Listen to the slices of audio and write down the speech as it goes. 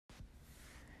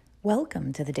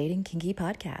Welcome to the Dating Kinky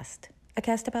Podcast, a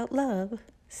cast about love,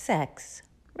 sex,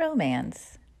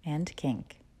 romance, and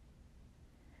kink.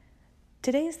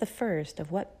 Today is the first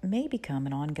of what may become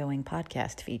an ongoing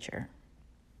podcast feature,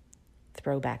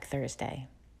 Throwback Thursday.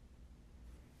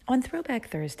 On Throwback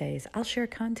Thursdays, I'll share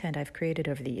content I've created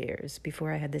over the years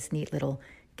before I had this neat little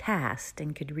cast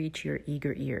and could reach your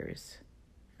eager ears.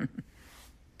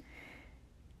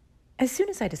 As soon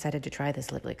as I decided to try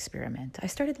this little experiment, I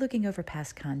started looking over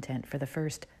past content for the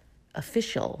first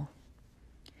official,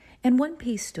 and one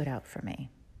piece stood out for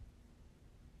me.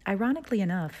 Ironically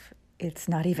enough, it's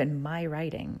not even my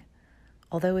writing,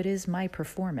 although it is my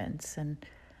performance, and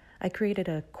I created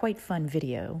a quite fun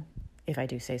video, if I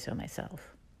do say so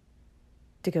myself,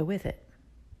 to go with it.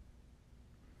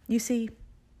 You see,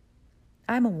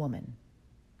 I'm a woman,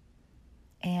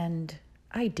 and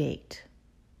I date.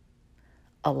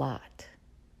 A lot.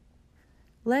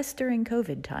 Less during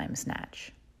COVID times,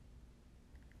 Natch.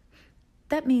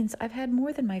 That means I've had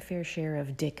more than my fair share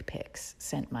of dick pics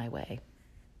sent my way.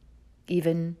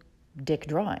 Even dick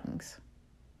drawings.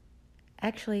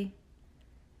 Actually,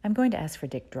 I'm going to ask for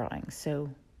dick drawings, so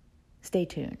stay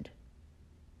tuned.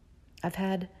 I've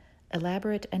had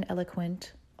elaborate and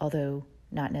eloquent, although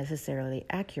not necessarily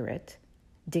accurate,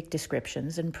 dick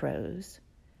descriptions and prose,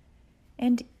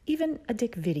 and even a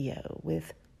dick video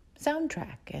with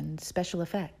soundtrack and special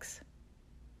effects.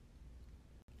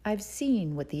 I've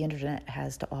seen what the internet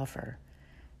has to offer,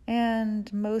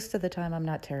 and most of the time I'm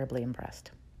not terribly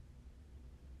impressed.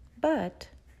 But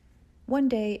one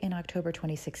day in October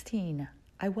 2016,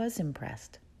 I was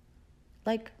impressed.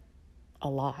 Like, a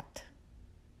lot.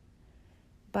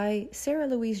 By Sarah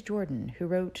Louise Jordan, who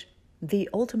wrote The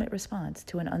Ultimate Response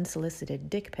to an Unsolicited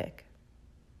Dick Pic.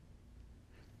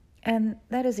 And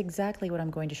that is exactly what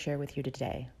I'm going to share with you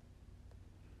today.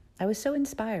 I was so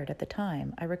inspired at the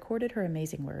time, I recorded her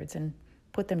amazing words and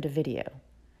put them to video.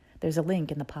 There's a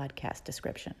link in the podcast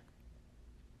description.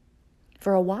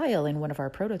 For a while in one of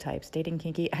our prototypes, Dating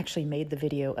Kinky actually made the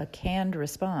video a canned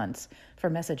response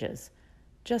for messages,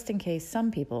 just in case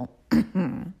some people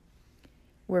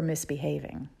were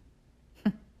misbehaving.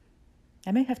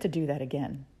 I may have to do that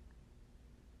again.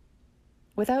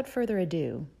 Without further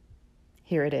ado,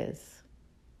 here it is.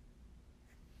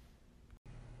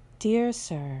 Dear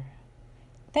Sir,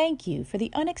 thank you for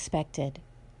the unexpected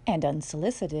and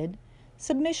unsolicited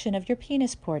submission of your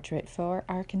penis portrait for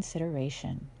our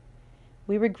consideration.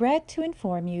 We regret to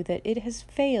inform you that it has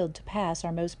failed to pass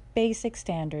our most basic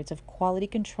standards of quality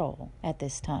control at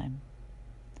this time.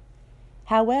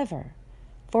 However,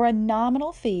 for a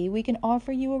nominal fee, we can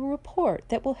offer you a report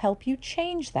that will help you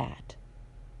change that.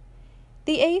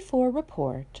 The A4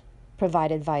 report,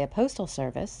 provided via postal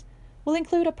service, will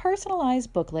include a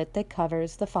personalized booklet that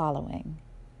covers the following.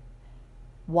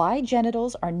 Why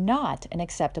genitals are not an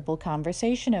acceptable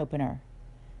conversation opener.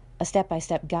 A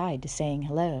step-by-step guide to saying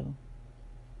hello.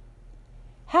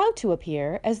 How to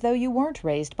appear as though you weren't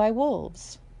raised by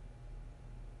wolves.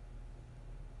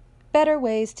 Better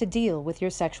ways to deal with your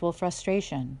sexual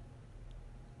frustration.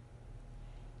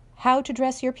 How to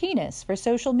dress your penis for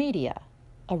social media.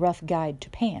 A rough guide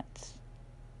to pants.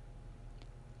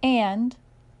 And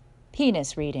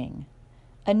penis reading,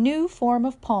 a new form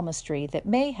of palmistry that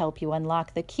may help you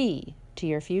unlock the key to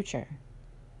your future.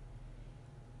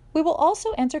 We will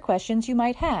also answer questions you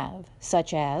might have,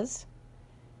 such as,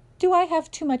 do I have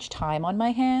too much time on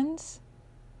my hands?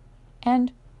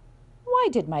 And why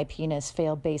did my penis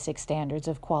fail basic standards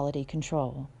of quality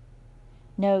control?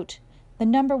 Note, the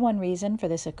number one reason for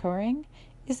this occurring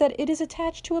is that it is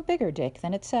attached to a bigger dick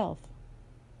than itself.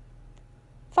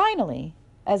 Finally,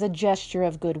 as a gesture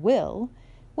of goodwill,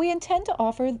 we intend to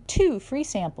offer 2 free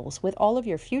samples with all of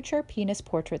your future penis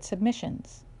portrait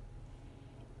submissions.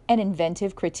 An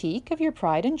inventive critique of your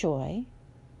pride and joy,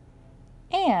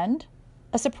 and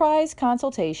a surprise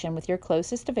consultation with your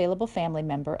closest available family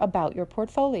member about your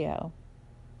portfolio.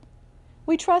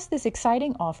 We trust this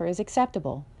exciting offer is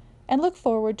acceptable and look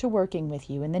forward to working with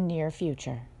you in the near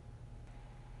future.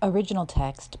 Original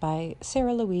text by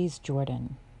Sarah Louise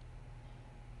Jordan.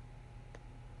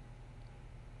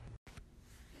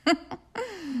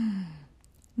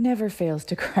 Never fails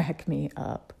to crack me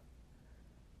up.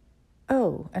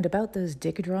 Oh, and about those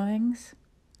dick drawings?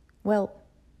 Well,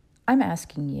 I'm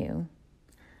asking you,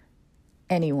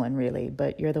 anyone really,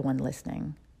 but you're the one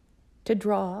listening, to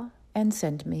draw and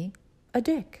send me a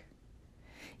dick.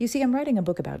 You see, I'm writing a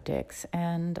book about dicks,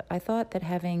 and I thought that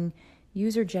having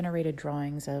user-generated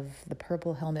drawings of the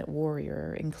Purple Helmet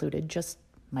Warrior included just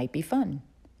might be fun.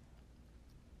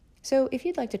 So if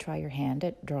you'd like to try your hand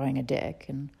at drawing a dick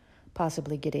and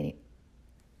possibly get any...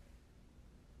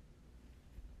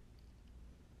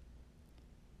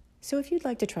 So if you'd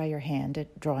like to try your hand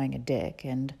at drawing a dick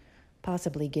and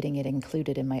possibly getting it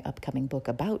included in my upcoming book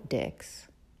about dicks,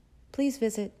 please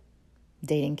visit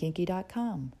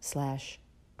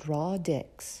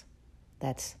datingkinky.com/drawdicks.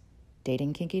 That's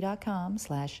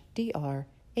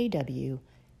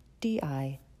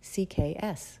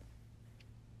datingkinky.com/DRAWDICKS.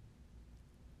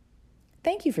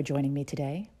 Thank you for joining me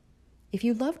today. If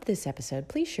you loved this episode,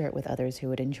 please share it with others who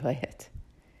would enjoy it.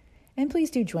 And please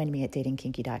do join me at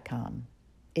datingkinky.com.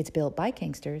 It's built by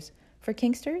kinksters, for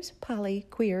kinksters, poly,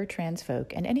 queer, trans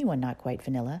folk, and anyone not quite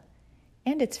vanilla.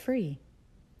 And it's free.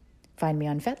 Find me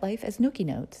on FetLife as Nookie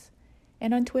Notes,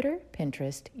 and on Twitter,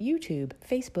 Pinterest, YouTube,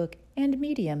 Facebook, and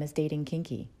Medium as Dating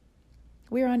Kinky.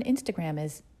 We're on Instagram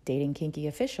as Dating Kinky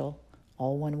Official,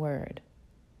 all one word.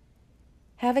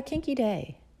 Have a kinky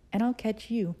day, and I'll catch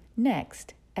you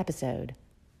next episode.